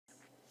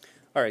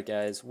Alright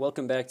guys,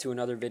 welcome back to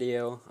another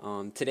video.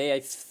 Today I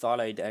thought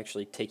I'd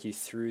actually take you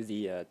through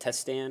the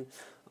test stand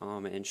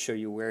and show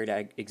you where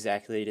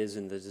exactly it is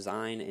in the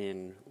design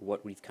and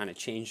what we've kind of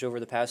changed over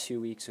the past few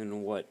weeks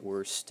and what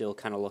we're still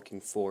kind of looking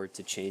forward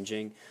to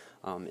changing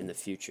in the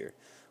future.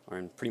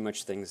 And pretty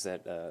much things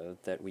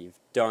that we've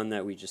done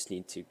that we just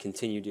need to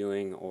continue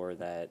doing, or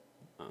that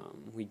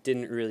we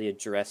didn't really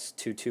address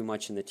too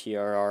much in the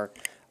TRR,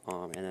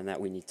 and then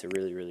that we need to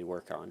really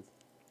work on.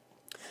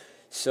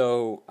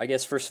 So I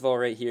guess first of all,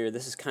 right here,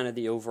 this is kind of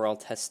the overall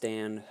test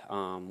stand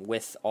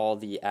with all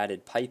the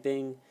added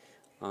piping.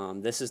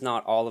 This is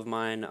not all of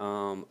mine.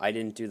 I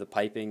didn't do the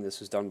piping.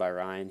 This was done by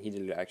Ryan. He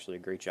did actually a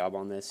great job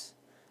on this.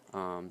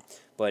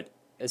 But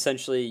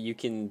essentially, you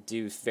can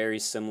do very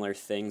similar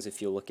things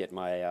if you look at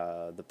my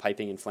the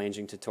piping and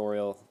flanging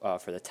tutorial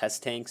for the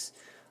test tanks.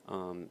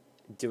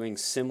 Doing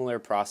similar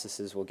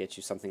processes will get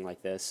you something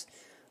like this.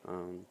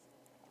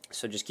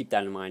 So just keep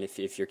that in mind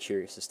if you're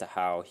curious as to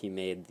how he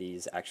made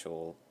these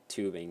actual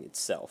tubing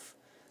itself.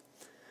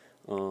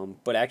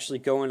 But actually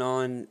going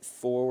on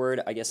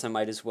forward, I guess I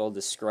might as well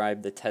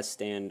describe the test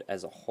stand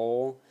as a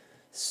whole.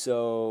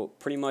 So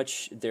pretty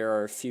much there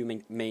are a few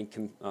main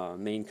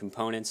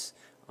components,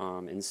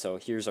 and so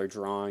here's our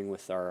drawing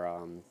with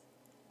our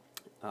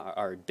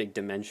big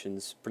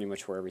dimensions, pretty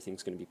much where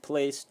everything's going to be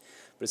placed.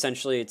 But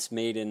essentially it's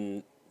made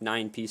in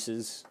 9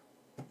 pieces,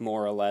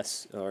 more or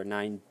less, or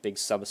 9 big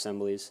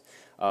sub-assemblies.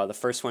 The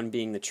first one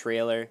being the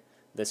trailer,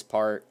 this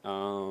part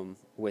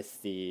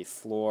with the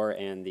floor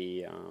and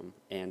the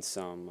and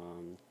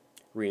some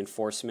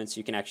reinforcements.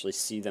 You can actually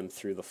see them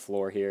through the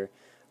floor here.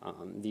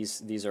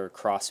 These are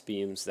cross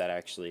beams that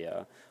actually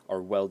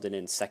are welded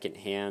in second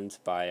hand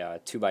by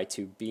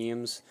 2x2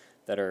 beams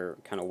that are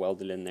kind of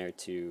welded in there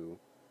to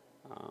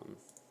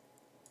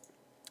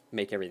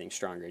make everything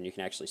stronger, and you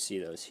can actually see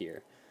those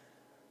here.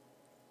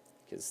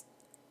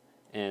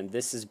 And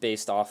this is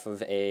based off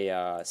of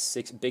a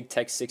Big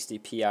Tech 60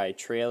 PI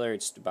trailer.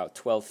 It's about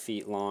 12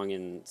 feet long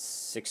and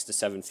 6 to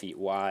 7 feet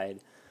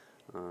wide.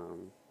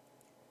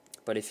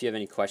 But if you have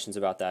any questions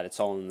about that, it's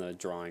all in the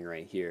drawing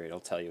right here. It'll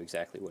tell you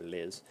exactly what it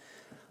is.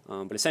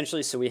 But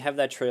essentially, so we have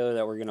that trailer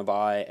that we're going to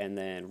buy and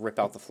then rip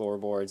out the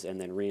floorboards and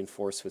then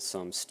reinforce with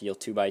some steel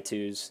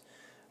 2x2s.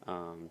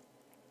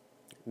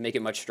 Make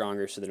it much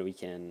stronger so that it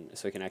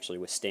can actually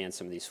withstand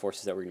some of these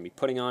forces that we're going to be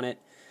putting on it.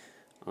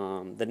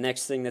 The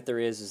next thing that there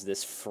is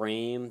this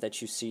frame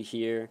that you see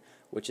here,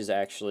 which is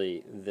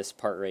actually this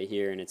part right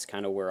here, and it's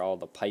kind of where all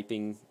the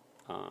piping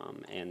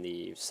and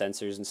the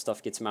sensors and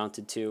stuff gets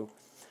mounted to.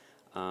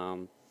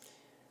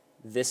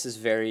 This is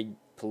very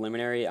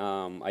preliminary.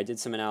 I did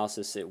some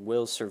analysis. It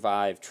will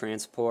survive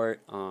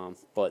transport,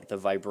 but the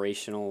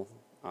vibrational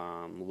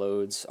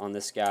loads on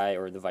this guy,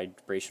 or the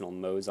vibrational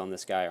modes on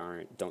this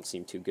guy, don't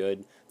seem too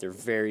good. They're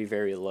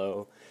very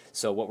low.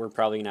 So what we're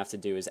probably gonna have to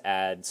do is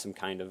add some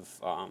kind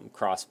of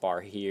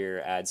crossbar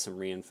here, add some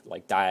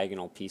like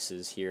diagonal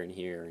pieces here and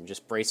here, and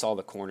just brace all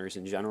the corners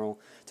in general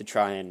to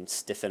try and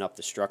stiffen up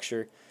the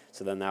structure.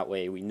 So then that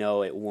way we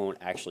know it won't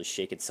actually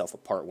shake itself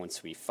apart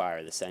once we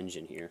fire this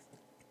engine here.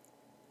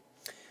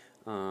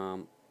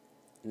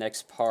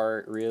 Next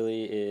part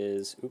really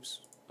is,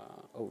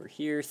 over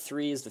here,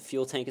 3 is the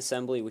fuel tank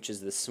assembly, which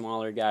is the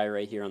smaller guy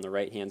right here on the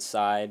right hand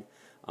side.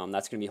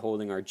 That's going to be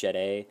holding our Jet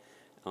A,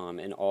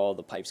 and all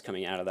the pipes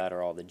coming out of that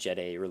are all the Jet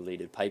A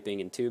related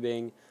piping and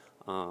tubing.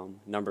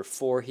 Number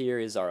 4 here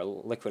is our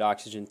liquid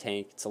oxygen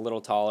tank. It's a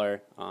little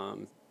taller,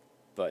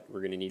 but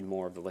we're going to need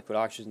more of the liquid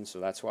oxygen, so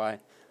that's why.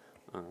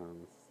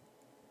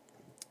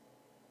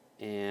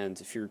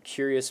 And if you're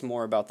curious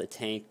more about the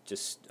tank,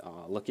 just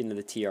look into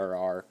the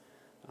TRR.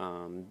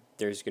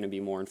 There's going to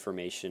be more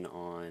information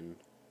on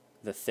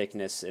the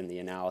thickness and the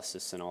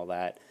analysis and all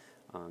that.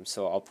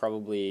 So I'll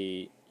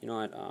probably, you know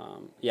what,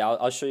 yeah,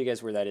 I'll show you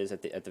guys where that is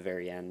at the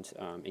very end,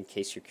 in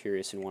case you're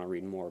curious and want to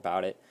read more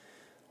about it.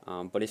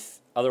 But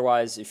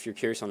otherwise, if you're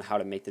curious on how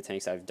to make the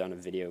tanks, I've done a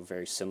video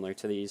very similar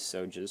to these,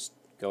 so just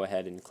go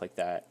ahead and click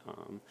that,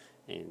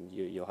 and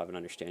you'll have an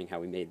understanding how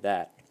we made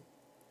that.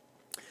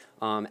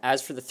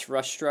 As for the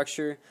thrust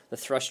structure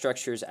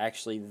is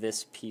actually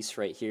this piece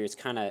right here. It's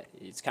kind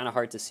of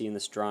hard to see in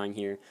this drawing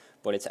here,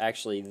 but it's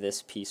actually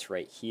this piece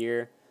right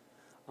here.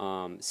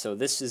 So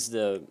this is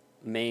the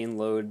main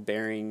load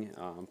bearing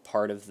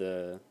part of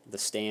the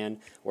stand,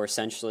 where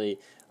essentially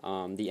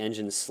the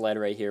engine sled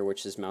right here,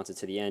 which is mounted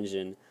to the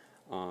engine,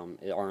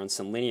 are on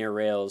some linear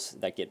rails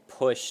that get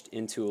pushed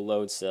into a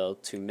load cell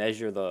to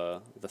measure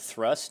the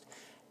thrust,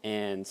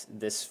 and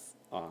this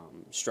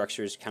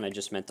structure is kind of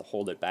just meant to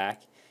hold it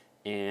back.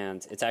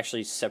 And it's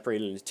actually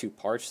separated into 2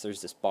 parts.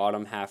 There's this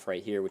bottom half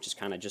right here, which is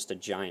kind of just a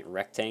giant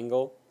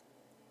rectangle,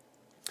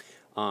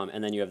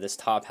 and then you have this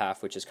top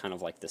half, which is kind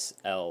of like this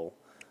L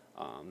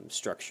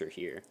structure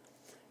here.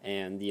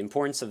 And the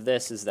importance of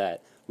this is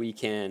that we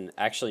can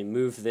actually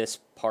move this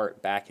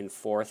part back and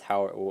forth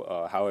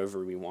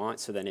however we want.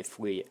 So then if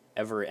we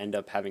ever end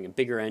up having a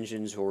bigger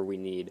engines, or we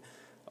need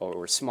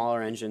or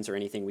smaller engines or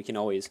anything, we can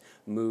always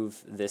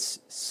move this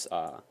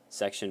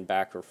section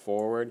back or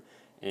forward.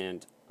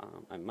 And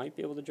I might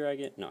be able to drag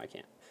it. No, I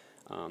can't.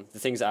 The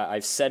things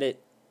I've set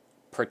it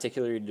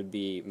particularly to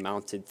be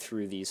mounted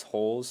through these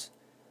holes,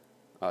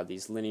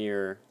 these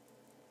linear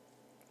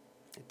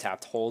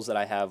tapped holes that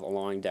I have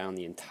along down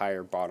the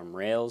entire bottom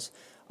rails,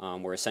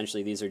 where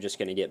essentially these are just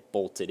going to get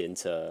bolted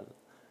into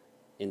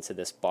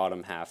this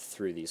bottom half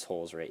through these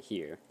holes right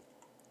here.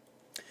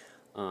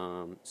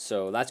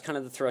 So that's kind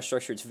of the thrust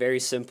structure. It's very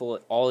simple.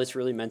 All it's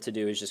really meant to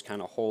do is just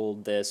kind of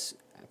hold this,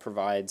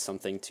 provide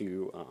something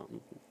to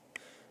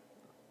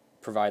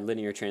provide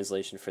linear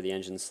translation for the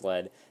engine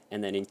sled,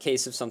 and then in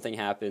case if something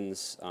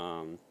happens,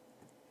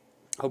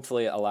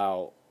 hopefully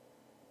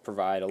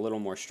provide a little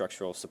more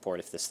structural support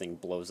if this thing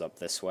blows up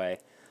this way,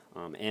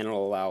 and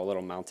it'll allow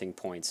little mounting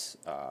points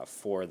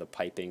for the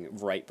piping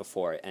right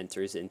before it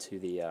enters into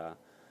the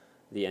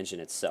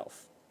engine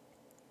itself.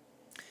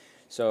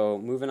 So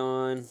moving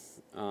on,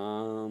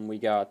 we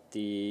got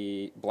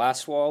the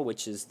blast wall,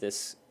 which is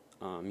this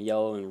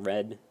yellow and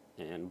red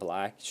and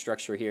black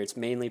structure here. It's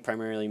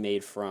primarily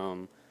made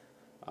from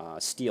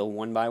steel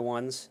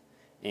 1x1s,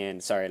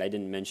 and sorry, I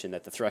didn't mention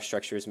that the thrust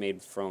structure is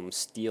made from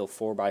steel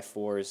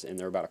 4x4s, and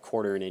they're about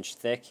 1/4 inch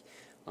thick.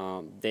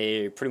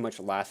 They're pretty much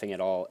laughing at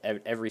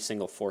every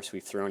single force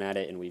we've thrown at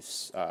it, and we've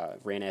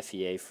ran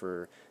FEA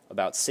for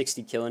about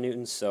 60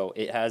 kilonewtons, so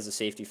it has a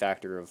safety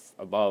factor of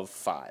above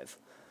 5,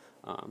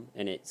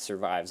 and it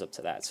survives up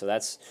to that. So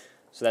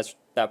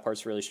that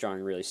part's really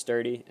strong, really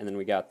sturdy. And then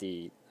we got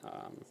the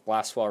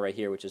blast wall right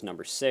here, which is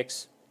number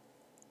 6.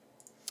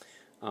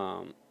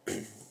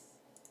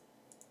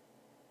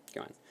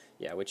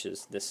 Which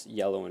is this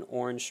yellow and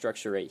orange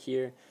structure right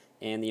here.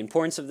 And the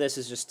importance of this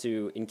is just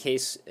to, in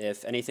case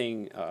if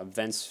anything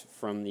vents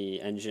from the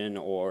engine,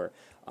 or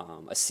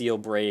a seal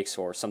breaks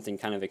or something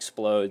kind of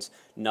explodes,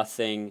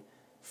 nothing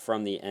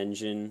from the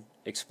engine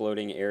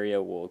exploding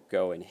area will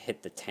go and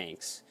hit the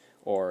tanks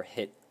or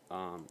hit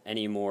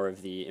any more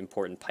of the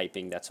important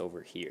piping that's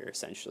over here,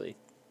 essentially.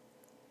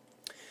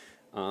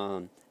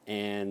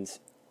 And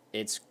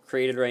it's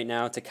created right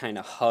now to kind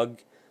of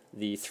hug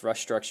the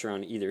thrust structure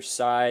on either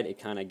side. It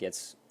kind of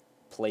gets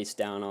placed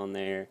down on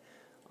there,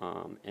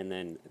 and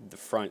then the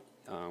front,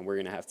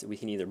 we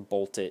can either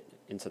bolt it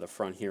into the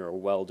front here or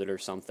weld it or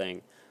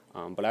something,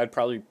 but I'd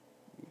probably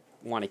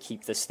want to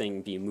keep this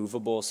thing be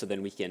movable, so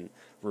then we can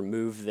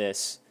remove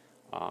this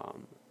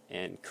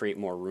and create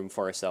more room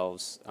for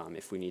ourselves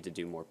if we need to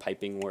do more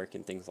piping work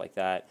and things like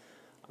that.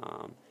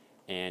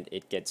 And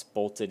it gets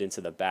bolted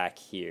into the back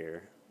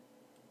here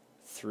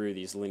through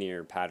these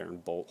linear pattern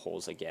bolt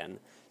holes again.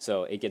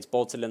 So it gets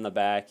bolted in the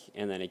back,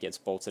 and then it gets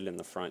bolted in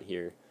the front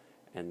here,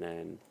 and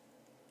then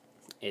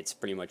it's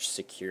pretty much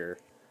secure.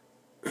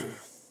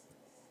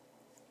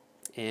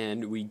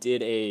 And we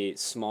did a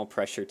small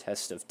pressure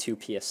test of 2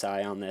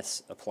 psi on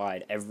this,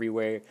 applied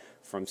everywhere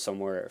from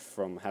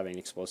having an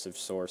explosive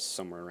source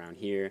somewhere around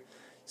here.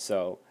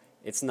 So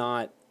it's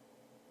not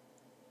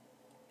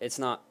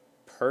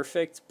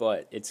perfect,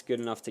 but it's good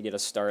enough to get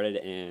us started,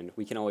 and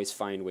we can always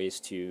find ways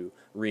to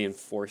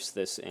reinforce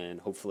this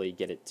and hopefully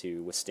get it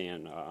to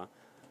withstand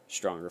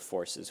stronger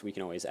forces. We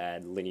can always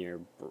add linear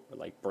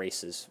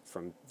braces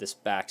from this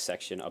back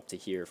section up to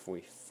here if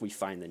we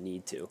find the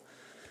need to.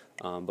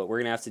 But we're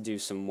going to have to do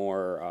some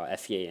more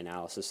FEA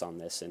analysis on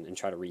this and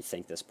try to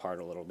rethink this part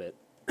a little bit.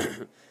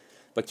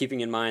 But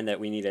keeping in mind that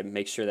we need to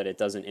make sure that it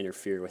doesn't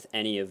interfere with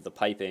any of the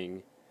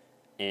piping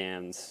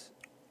and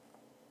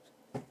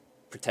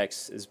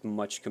protects as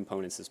much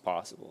components as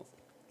possible.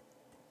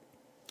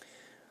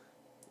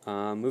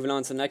 Moving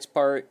on to the next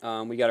part,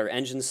 we got our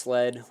engine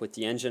sled with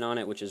the engine on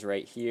it, which is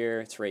right here.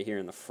 It's right here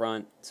in the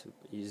front. So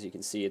as you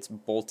can see, it's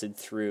bolted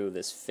through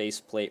this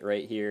faceplate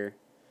right here.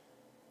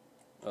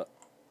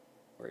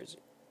 Where is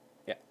it?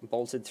 Yeah,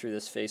 bolted through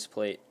this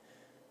faceplate,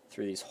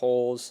 through these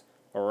holes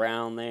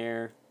around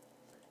there,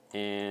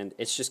 and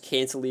it's just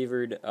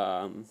cantilevered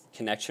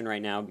connection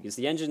right now because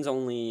the engine's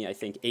only, I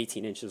think,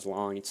 18 inches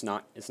long. It's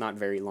not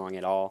very long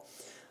at all,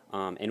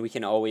 and we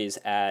can always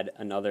add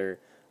another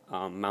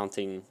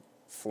mounting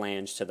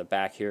flange to the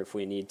back here if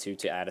we need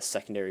to add a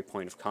secondary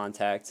point of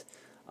contact.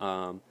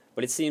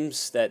 But it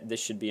seems that this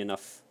should be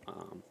enough,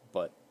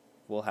 but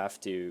we'll have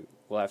to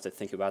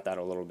think about that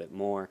a little bit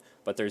more.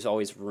 But there's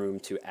always room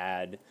to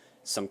add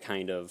some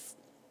kind of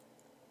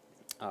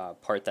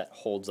part that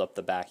holds up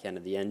the back end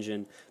of the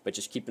engine. But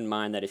just keep in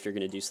mind that if you're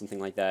going to do something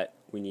like that,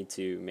 we need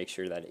to make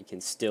sure that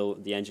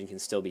the engine can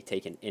still be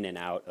taken in and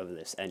out of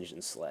this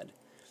engine sled.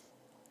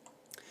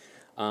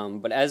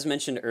 But as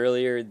mentioned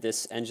earlier,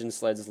 this engine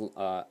sled is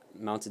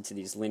mounted to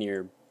these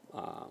linear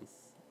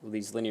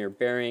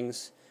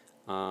bearings,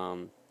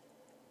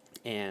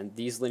 and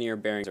these linear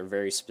bearings are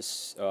very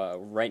specific.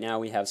 Right now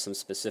we have some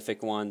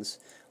specific ones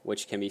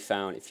which can be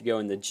found if you go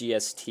in the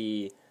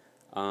GST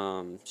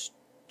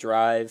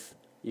drive.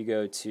 You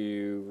go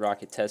to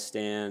Rocket Test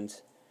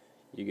Stand,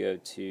 you go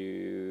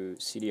to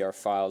CDR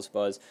Files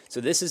Buzz. So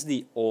this is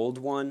the old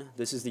one.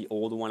 This is the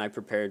old one I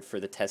prepared for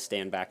the test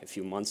stand back a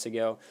few months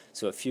ago.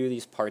 So a few of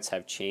these parts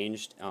have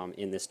changed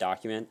in this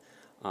document.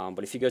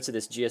 But if you go to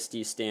this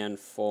GST stand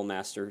full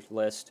master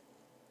list,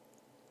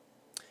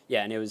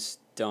 yeah, and it was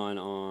done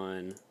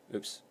on,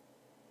 oops,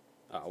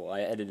 well,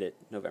 I edited it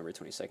November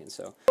 22nd,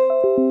 so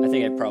I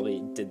think I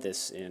probably did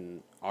this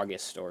in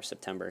August or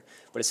September.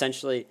 But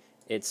essentially,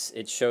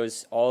 it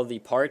shows all the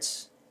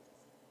parts,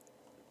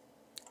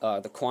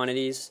 the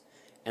quantities,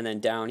 and then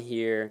down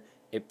here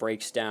it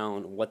breaks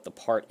down what the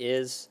part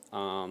is,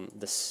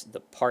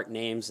 the part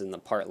names and the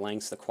part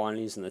lengths, the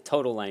quantities and the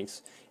total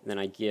lengths, and then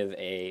I give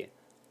a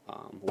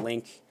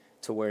link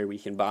to where we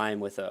can buy them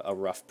with a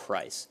rough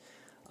price.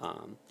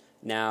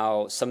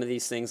 Now, some of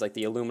these things like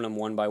the aluminum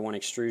 1x1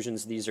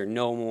 extrusions, these are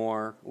no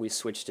more. We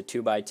switched to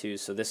 2x2,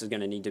 so this is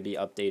going to need to be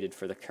updated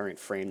for the current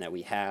frame that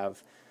we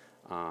have.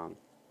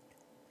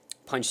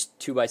 Punched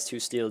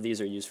 2x2 steel,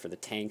 these are used for the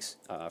tanks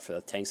of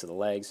the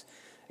legs,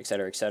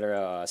 etc.,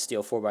 etc.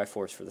 Steel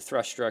 4x4s for the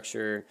thrust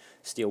structure,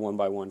 steel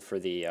 1x1 for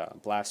the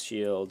blast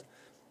shield,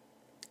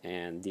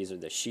 and these are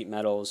the sheet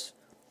metals.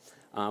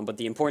 But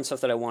the important stuff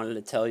that I wanted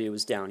to tell you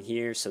is down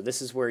here. So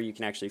this is where you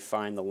can actually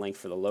find the link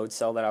for the load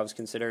cell that I was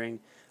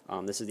considering.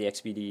 This is the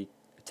XBD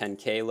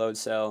 10K load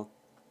cell.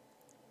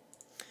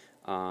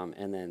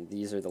 And then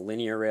these are the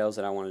linear rails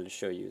that I wanted to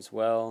show you as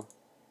well.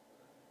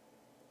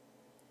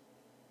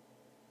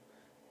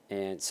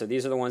 And so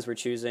these are the ones we're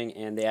choosing,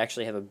 and they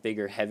actually have a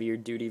bigger, heavier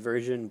duty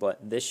version, but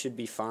this should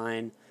be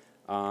fine.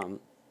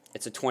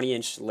 It's a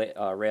 20-inch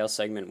rail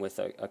segment with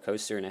a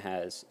coaster, and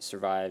it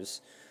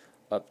survives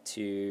up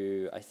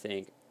to, I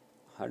think,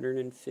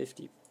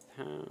 150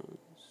 pounds.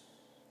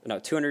 No,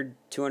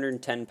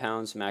 210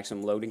 pounds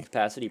maximum loading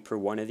capacity per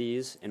one of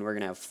these, and we're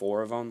going to have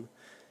 4 of them.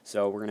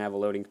 So we're going to have a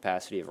loading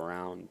capacity of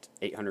around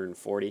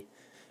 840.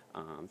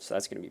 So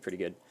that's going to be pretty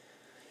good.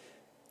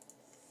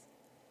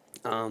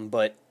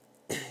 But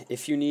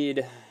if you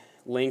need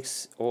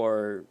links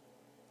or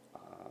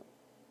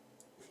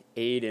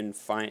aid in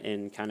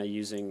kind of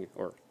using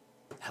or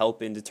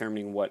help in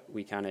determining what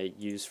we kind of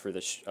use for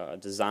the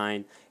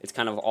design, it's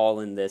kind of all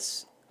in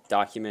this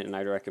document, and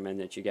I'd recommend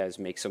that you guys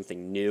make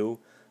something new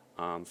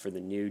for the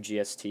new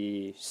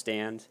GST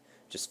stand.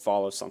 Just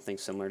follow something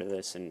similar to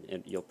this,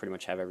 and you'll pretty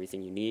much have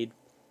everything you need.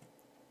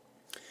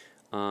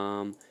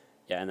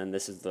 Yeah, and then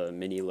this is the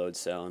mini load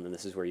cell, and then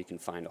this is where you can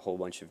find a whole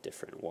bunch of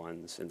different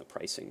ones in the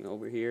pricing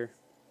over here.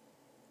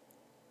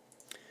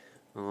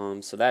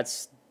 So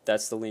that's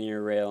the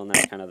linear rail, and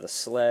that's kind of the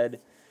sled.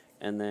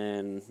 And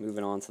then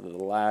moving on to the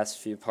last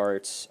few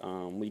parts,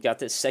 we got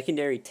this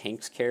secondary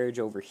tanks carriage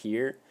over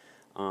here.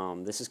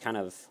 This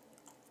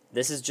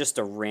is just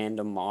a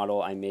random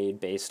model I made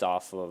based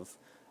off of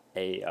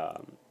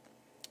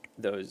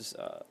those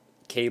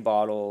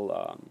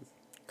K-bottle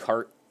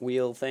cart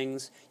wheel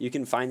things. You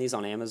can find these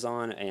on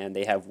Amazon, and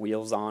they have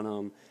wheels on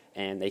them,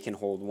 and they can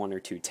hold 1 or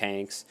 2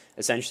 tanks.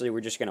 Essentially,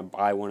 we're just going to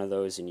buy one of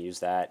those and use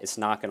that. It's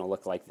not going to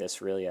look like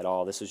this really at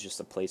all. This is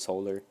just a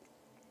placeholder.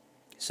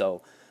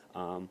 So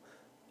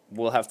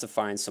we'll have to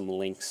find some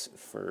links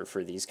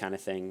for these kind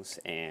of things,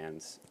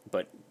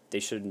 but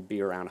they shouldn't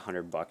be around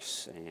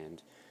 $100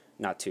 and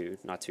not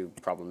too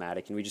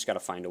problematic. And we just got to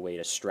find a way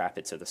to strap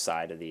it to the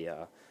side of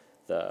the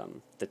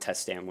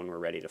test stand when we're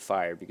ready to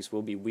fire, because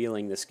we'll be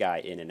wheeling this guy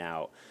in and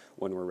out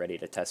when we're ready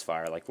to test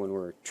fire. Like when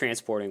we're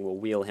transporting, we'll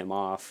wheel him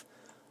off,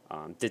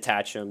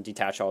 detach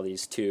all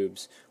these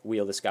tubes,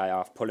 wheel this guy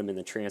off, put him in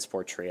the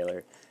transport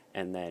trailer,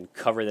 and then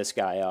cover this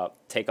guy up,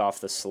 take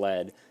off the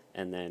sled,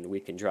 and then we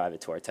can drive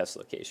it to our test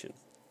location.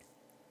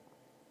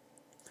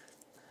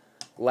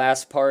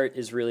 Last part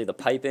is really the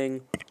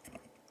piping.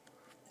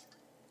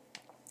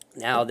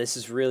 Now this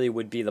is really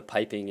would be the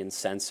piping and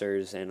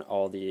sensors and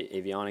all the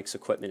avionics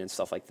equipment and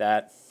stuff like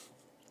that.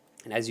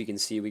 And as you can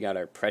see, we got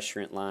our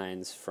pressurant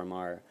lines from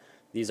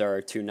these are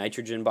our 2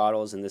 nitrogen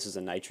bottles, and this is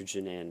a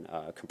nitrogen and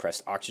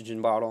compressed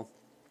oxygen bottle.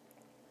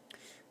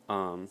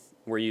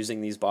 We're using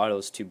these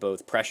bottles to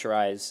both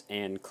pressurize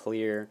and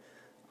clear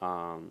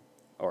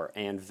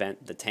and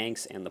vent the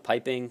tanks and the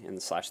piping and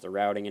the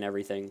routing and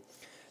everything.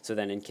 So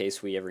then in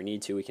case we ever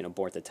need to, we can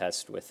abort the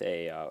test with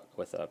a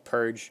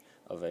purge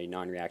of a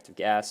non-reactive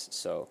gas.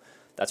 So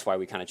that's why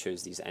we kind of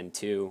chose these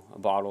N2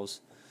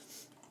 bottles.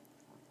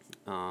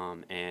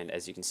 And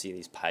as you can see,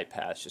 these pipe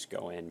paths just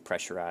go in,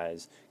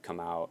 pressurize, come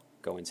out,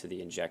 go into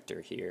the injector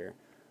here.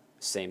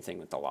 Same thing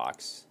with the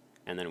locks.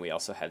 And then we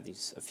also have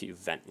a few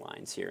vent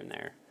lines here and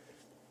there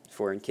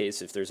for in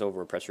case if there's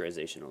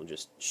overpressurization, it'll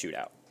just shoot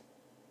out.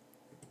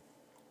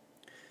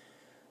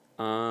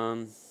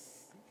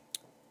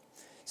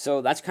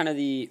 So that's kind of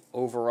the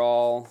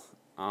overall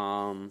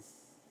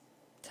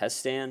test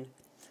stand.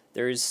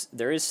 There is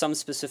some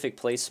specific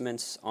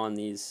placements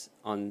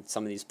on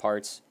some of these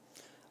parts.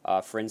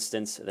 For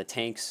instance, the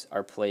tanks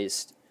are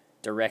placed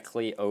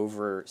directly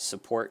over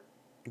support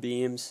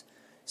beams,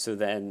 so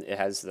then it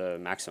has the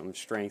maximum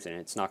strength and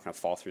it's not going to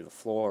fall through the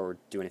floor or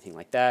do anything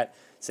like that.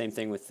 Same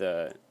thing with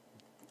the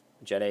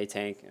Jet A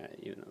tank,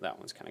 even though that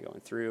one's kind of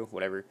going through,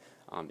 whatever.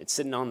 It's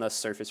sitting on the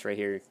surface right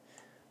here.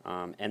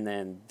 And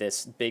then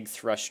this big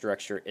thrust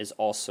structure is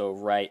also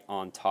right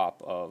on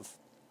top of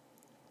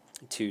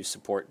 2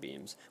 support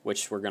beams,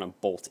 which we're going to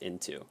bolt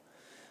into.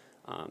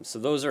 So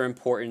those are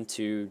important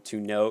to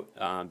note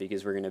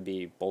because we're going to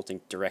be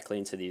bolting directly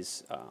into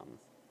these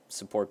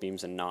support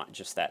beams and not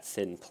just that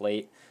thin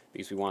plate,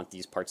 because we want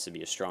these parts to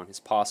be as strong as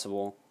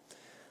possible.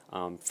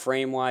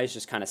 Frame-wise,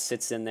 just kind of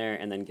sits in there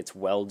and then gets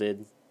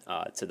welded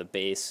to the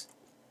base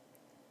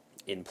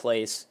in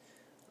place.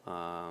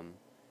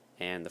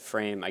 And the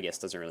frame, I guess,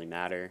 doesn't really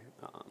matter,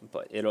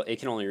 but it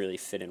can only really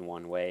fit in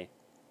one way.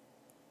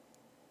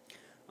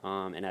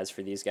 And as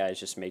for these guys,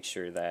 just make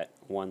sure that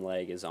one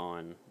leg is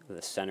on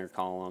the center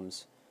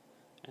columns,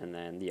 and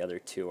then the other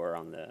two are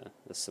on the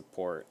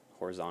support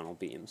horizontal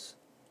beams.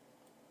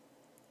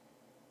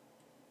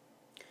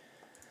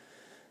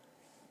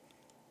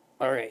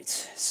 Alright,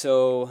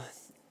 so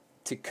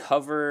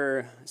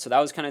that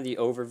was kind of the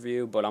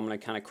overview, but I'm going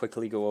to kind of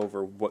quickly go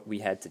over what we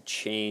had to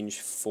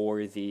change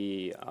for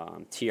the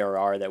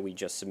TRR that we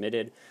just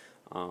submitted.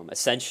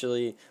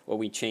 Essentially, what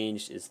we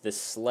changed is this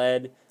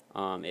sled.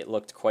 It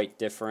looked quite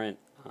different.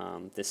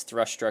 This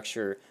thrust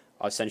structure,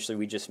 essentially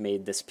we just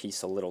made this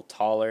piece a little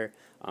taller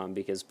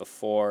because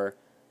before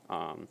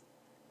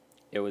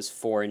it was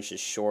 4 inches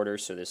shorter,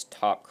 so this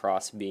top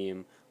cross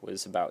beam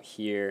was about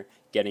here,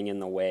 getting in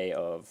the way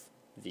of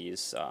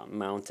these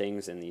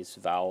mountings and these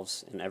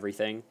valves and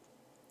everything.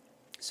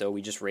 So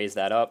we just raised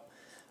that up,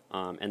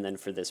 and then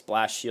for this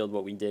blast shield,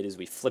 what we did is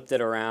we flipped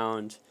it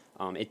around.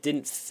 It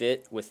didn't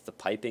fit with the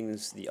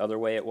pipings the other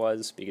way it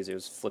was, because it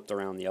was flipped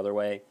around the other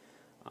way,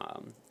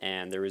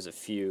 and there was a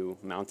few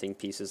mounting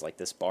pieces, like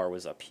this bar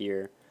was up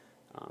here.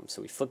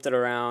 So we flipped it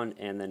around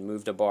and then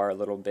moved a bar a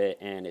little bit,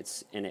 and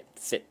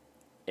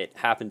it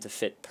happened to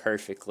fit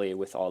perfectly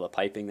with all the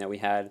piping that we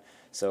had,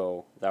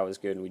 so that was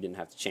good and we didn't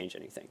have to change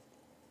anything.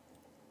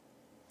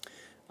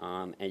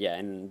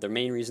 And the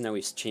main reason that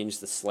we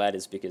changed the sled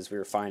is because we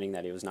were finding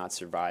that it was not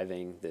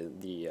surviving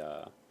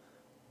the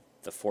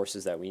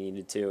forces that we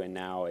needed to, and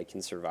now it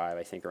can survive,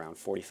 I think, around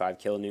 45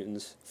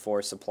 kilonewtons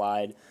force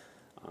applied.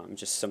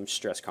 Just some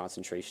stress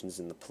concentrations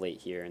in the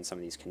plate here and some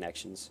of these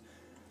connections.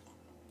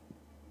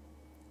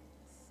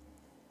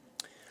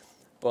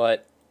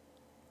 But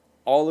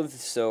all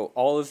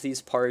of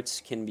these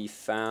parts can be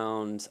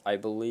found, I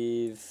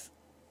believe,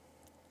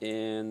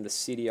 in the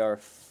CDR.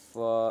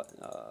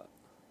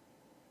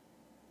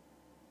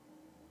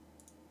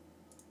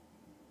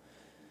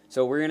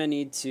 So we're going to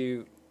need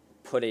to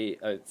put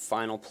a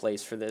final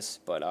place for this,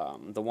 but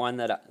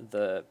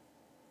the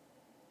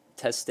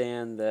test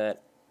stand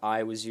that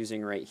I was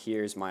using right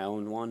here is my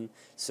own one,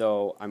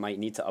 so I might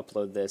need to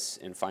upload this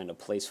and find a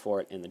place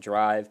for it in the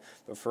drive.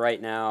 But for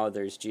right now,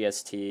 there's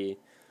GST,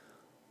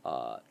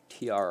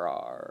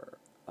 TRR,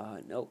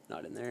 nope,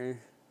 not in there,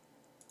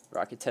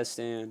 rocket test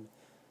stand,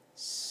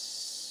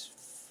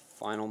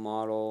 final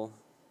model,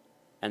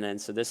 and then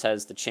so this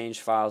has the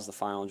change files, the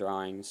final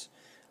drawings.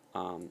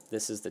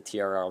 This is the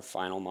TRR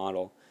final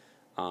model.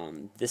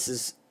 This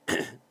is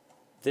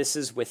this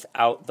is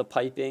without the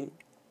piping,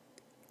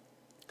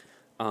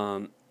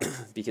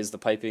 because the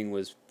piping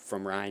was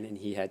from Ryan and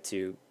he had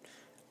to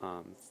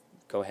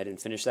go ahead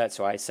and finish that,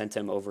 so I sent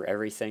him over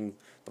everything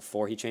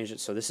before he changed it.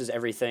 So this is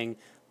everything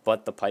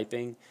but the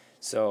piping.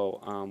 So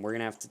we're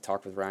gonna have to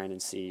talk with Ryan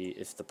and see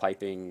if the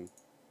piping,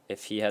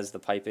 if he has the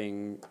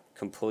piping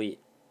complete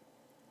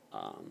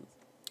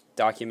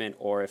document,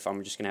 or if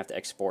I'm just gonna have to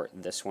export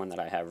this one that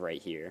I have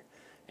right here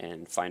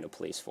and find a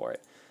place for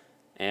it.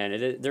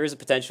 And there is a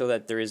potential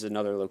that there is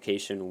another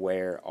location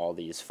where all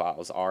these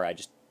files are. I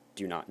just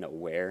do not know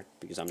where,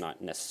 because I'm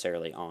not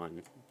necessarily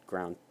on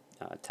ground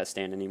test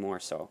stand anymore,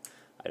 so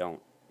I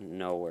don't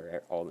know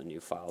where all the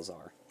new files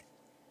are.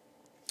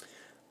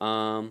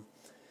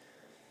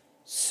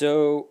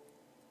 So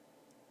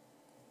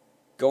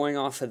going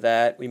off of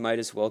that, we might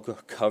as well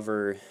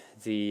cover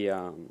the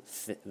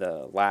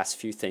last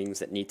few things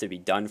that need to be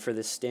done for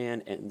this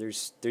stand, and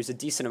there's a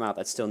decent amount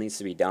that still needs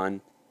to be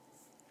done.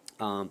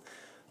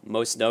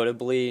 Most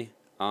notably,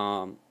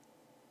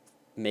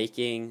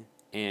 making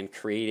and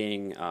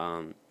creating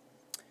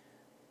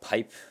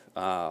pipe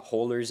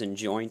holders and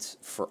joints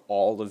for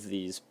all of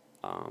these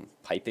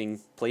piping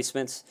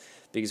placements,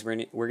 because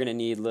we're gonna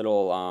need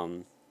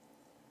little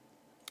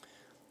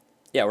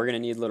we're gonna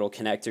need little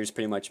connectors,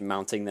 pretty much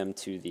mounting them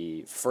to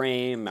the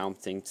frame,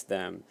 mounting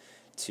them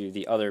to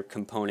the other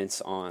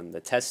components on the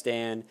test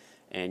stand,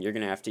 and you're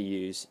gonna have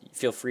to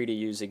feel free to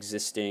use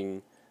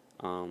existing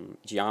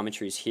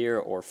geometries here,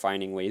 or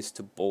finding ways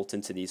to bolt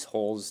into these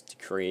holes to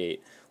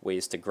create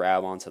ways to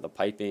grab onto the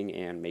piping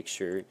and make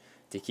sure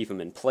to keep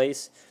them in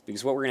place,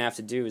 because what we're gonna have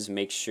to do is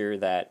make sure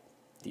that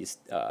these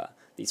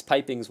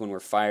pipings, when we're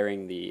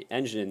firing the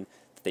engine,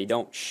 they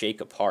don't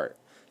shake apart.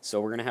 So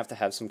we're gonna have to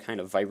have some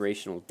kind of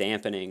vibrational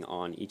dampening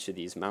on each of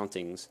these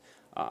mountings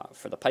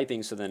for the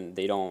piping, so then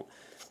they don't,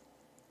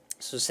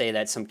 so say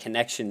that some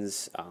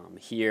connections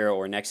here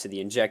or next to the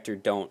injector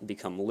don't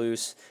become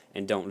loose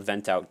and don't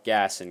vent out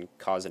gas and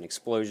cause an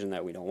explosion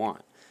that we don't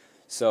want.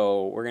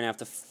 So we're going to have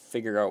to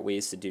figure out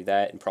ways to do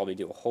that, and probably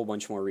do a whole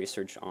bunch more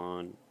research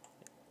on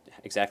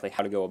exactly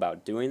how to go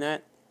about doing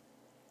that.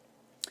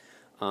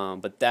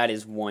 But that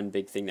is one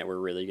big thing that we're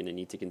really going to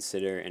need to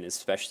consider, and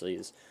especially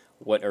is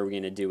what are we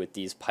going to do with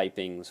these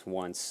pipings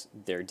once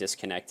they're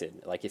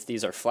disconnected. Like if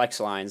these are flex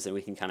lines, then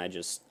we can kind of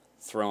just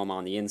throw them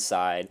on the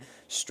inside,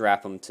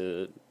 strap them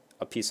to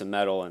a piece of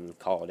metal and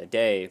call it a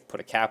day, put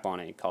a cap on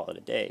it and call it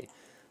a day.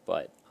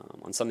 But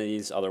on some of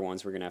these other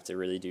ones, we're going to have to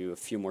really do a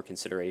few more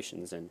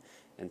considerations and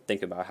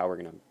think about how we're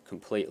going to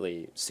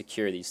completely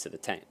secure these to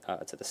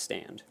the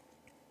stand.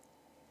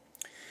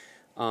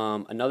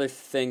 Another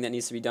thing that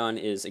needs to be done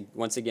is,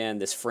 once again,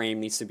 this frame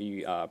needs to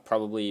be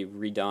probably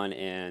redone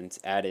and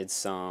added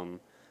some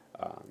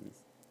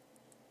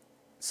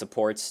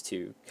supports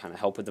to kind of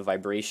help with the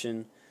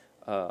vibration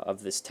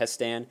of this test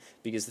stand,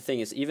 because the thing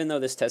is, even though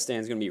this test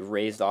stand is going to be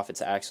raised off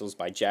its axles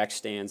by jack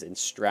stands and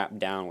strapped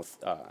down with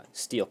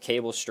steel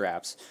cable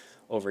straps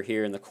over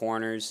here in the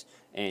corners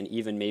and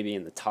even maybe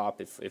in the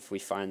top if we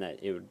find that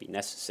it would be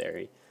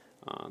necessary,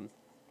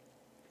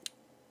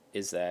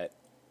 is that,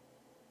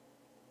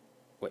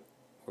 wait,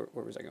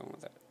 where was I going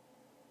with that?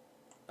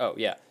 Oh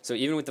yeah, so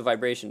even with the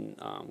vibration,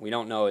 we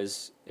don't know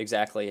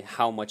exactly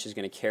how much is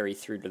going to carry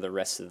through to the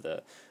rest of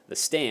the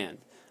stand,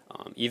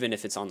 even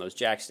if it's on those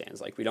jack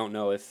stands. Like, we don't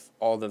know if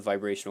all the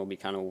vibration will be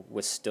kind of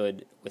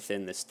withstood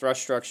within this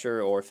thrust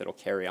structure, or if it'll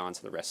carry on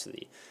to the rest of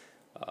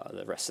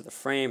the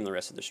frame, the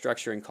rest of the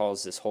structure, and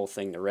cause this whole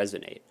thing to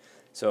resonate.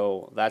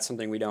 So that's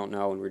something we don't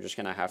know, and we're just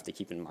going to have to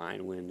keep in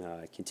mind when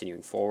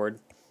continuing forward.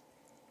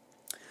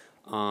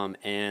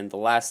 And the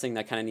last thing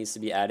that kind of needs to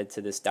be added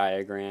to this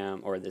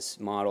diagram or this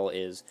model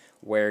is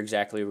where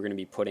exactly we're going to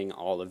be putting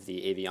all of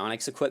the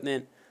avionics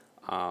equipment.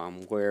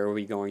 Where are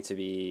we going to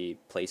be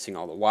placing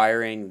all the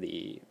wiring,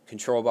 the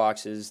control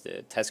boxes,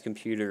 the test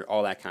computer,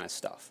 all that kind of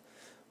stuff.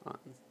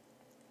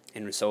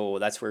 And so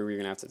that's where we're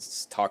going to have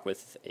to talk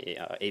with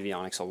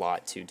avionics a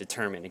lot to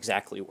determine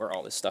exactly where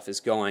all this stuff is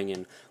going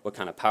and what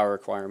kind of power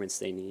requirements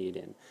they need,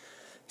 and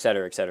et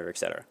cetera, et cetera, et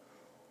cetera.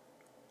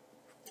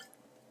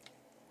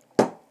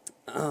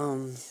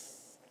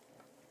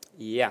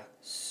 Yeah,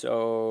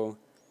 so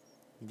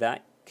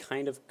that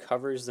kind of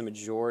covers the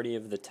majority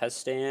of the test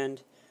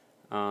stand.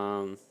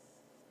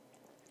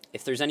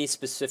 If there's any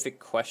specific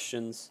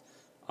questions,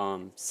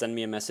 send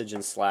me a message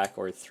in Slack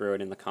or throw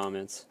it in the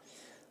comments.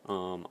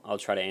 I'll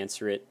try to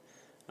answer it.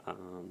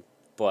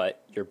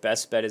 But your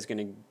best bet is going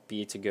to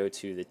be to go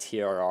to the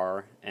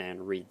TRR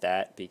and read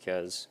that,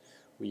 because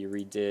we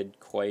redid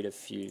quite a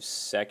few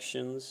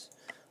sections.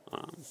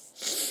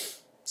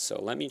 So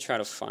let me try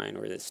to find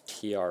where this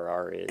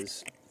TRR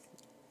is.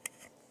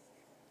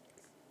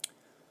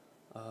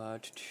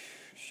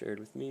 Shared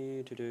with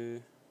me to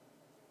do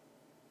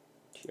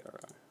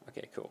TRR.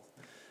 Okay, cool.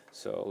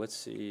 So let's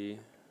see.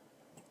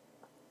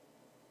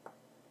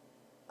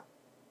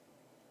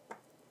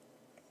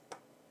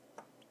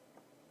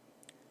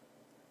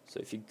 So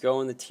if you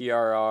go in the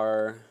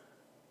TRR,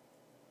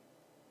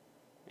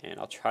 and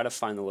I'll try to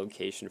find the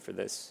location for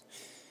this,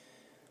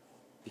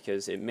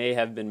 because it may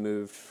have been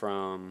moved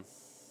from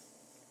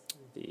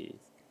the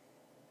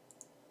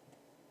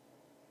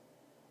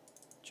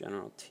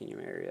general team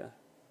area.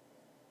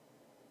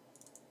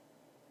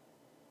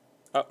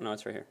 Oh, no,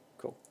 it's right here.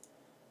 Cool.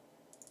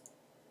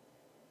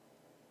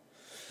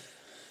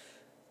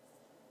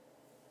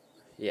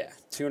 Yeah,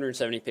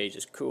 270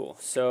 pages. Cool.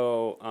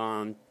 So,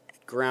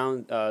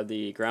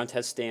 the ground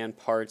test stand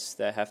parts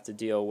that have to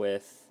deal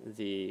with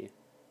the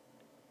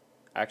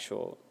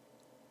actual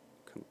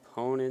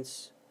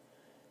components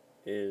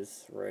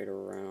is right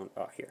around,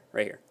 oh, here,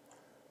 right here.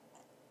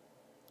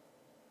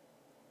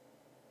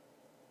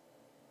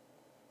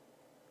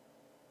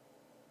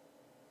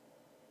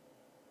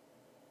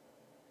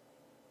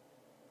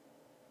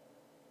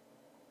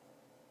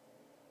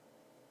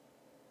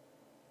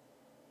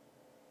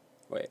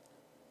 Wait.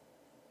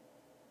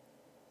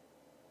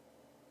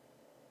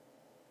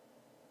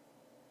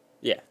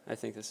 Yeah, I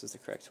think this is the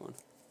correct one.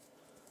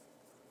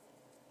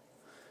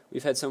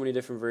 We've had so many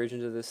different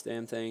versions of this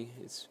damn thing.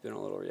 It's been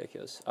a little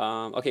ridiculous.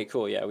 Okay,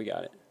 cool. Yeah, we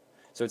got it.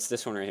 So it's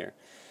this one right here.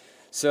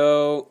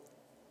 So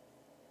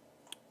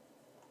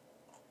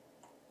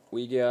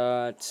we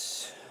got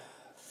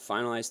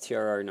finalized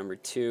TRR number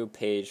 2,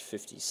 page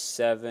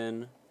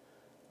 57.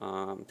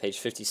 Page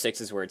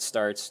 56 is where it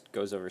starts,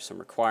 goes over some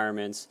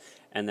requirements,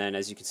 and then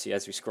as you can see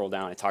as we scroll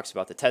down, it talks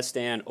about the test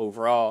stand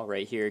overall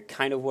right here.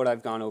 Kind of what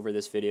I've gone over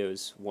this video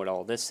is what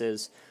all this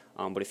is,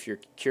 but if you're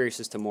curious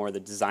as to more of the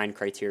design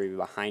criteria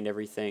behind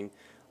everything,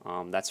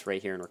 that's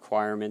right here in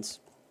requirements.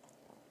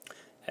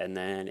 And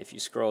then if you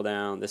scroll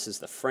down, this is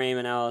the frame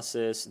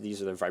analysis.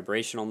 These are the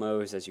vibrational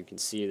modes. As you can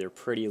see, they're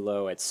pretty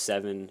low at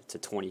 7 to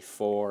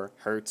 24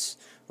 hertz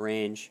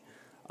range.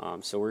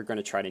 So we're going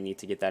to try to need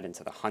to get that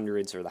into the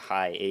hundreds or the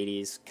high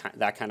 80s,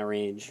 that kind of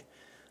range.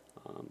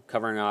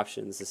 Covering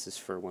options, this is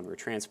for when we're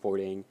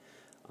transporting.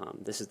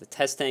 This is the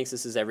test tanks.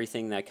 This is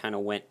everything that kind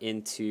of went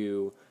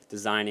into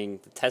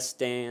designing the test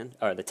stand,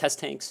 or the test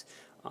tanks.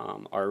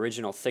 Our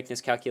original thickness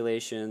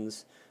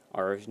calculations,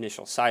 our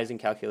initial sizing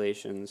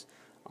calculations,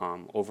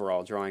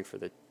 overall drawing for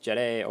the Jet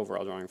A,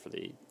 overall drawing for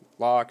the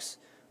locks,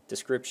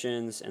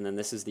 descriptions, and then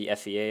this is the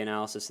FEA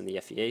analysis and the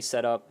FEA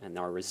setup and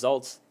our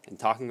results and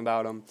talking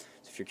about them.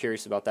 So if you're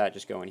curious about that,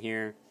 just go in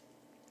here.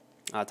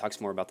 It talks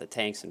more about the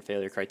tanks and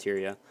failure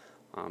criteria.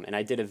 And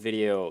I did a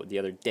video the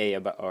other day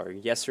or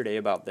yesterday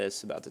about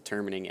this, about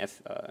determining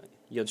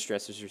yield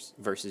stresses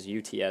versus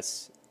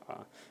UTS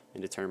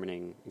and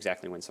determining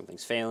exactly when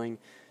something's failing.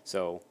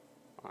 So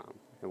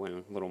I went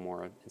a little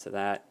more into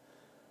that.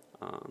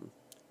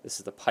 This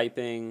is the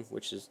piping,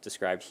 which is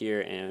described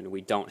here, and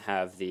we don't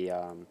have the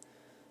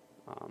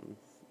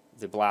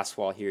blast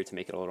wall here to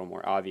make it a little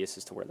more obvious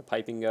as to where the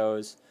piping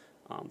goes.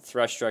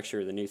 Thrust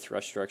structure, the new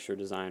thrust structure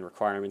design,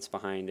 requirements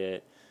behind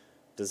it,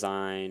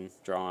 design,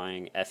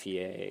 drawing,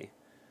 FEA,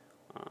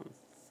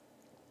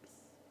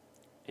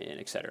 and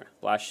etc.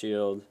 Blast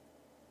shield,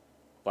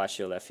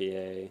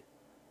 FEA,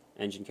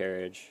 engine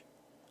carriage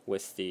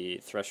with the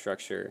thrust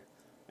structure,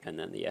 and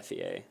then the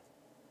FEA.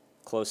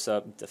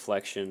 Close-up,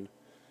 deflection,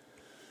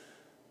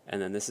 and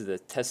then this is the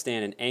test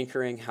stand and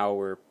anchoring, how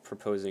we're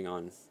proposing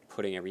on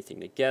putting everything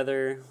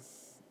together.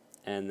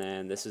 And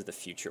then this is the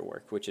future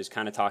work, which is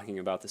kind of talking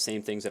about the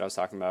same things that I was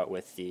talking about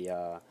with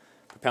the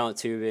propellant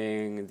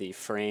tubing, the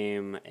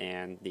frame,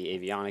 and the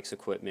avionics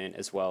equipment,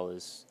 as well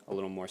as a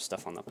little more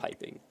stuff on the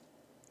piping.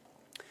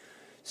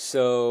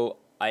 So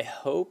I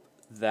hope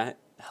that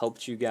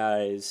helped you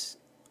guys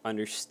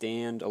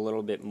understand a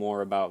little bit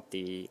more about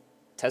the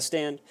test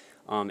stand.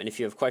 And if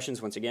you have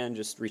questions, once again,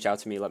 just reach out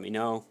to me, let me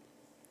know.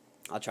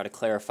 I'll try to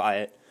clarify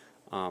it.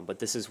 But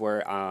this is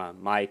where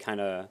my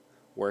kind of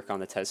work on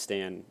the test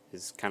stand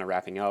is kind of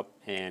wrapping up,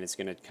 and it's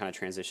going to kind of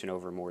transition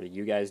over more to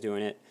you guys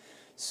doing it.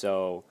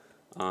 So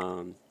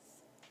I'll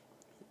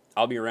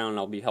be around and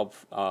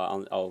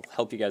I'll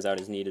help you guys out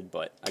as needed,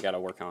 but I got to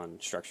work on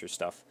structure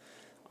stuff.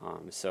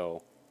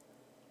 So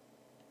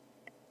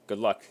good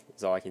luck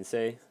is all I can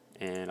say,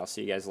 and I'll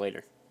see you guys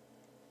later.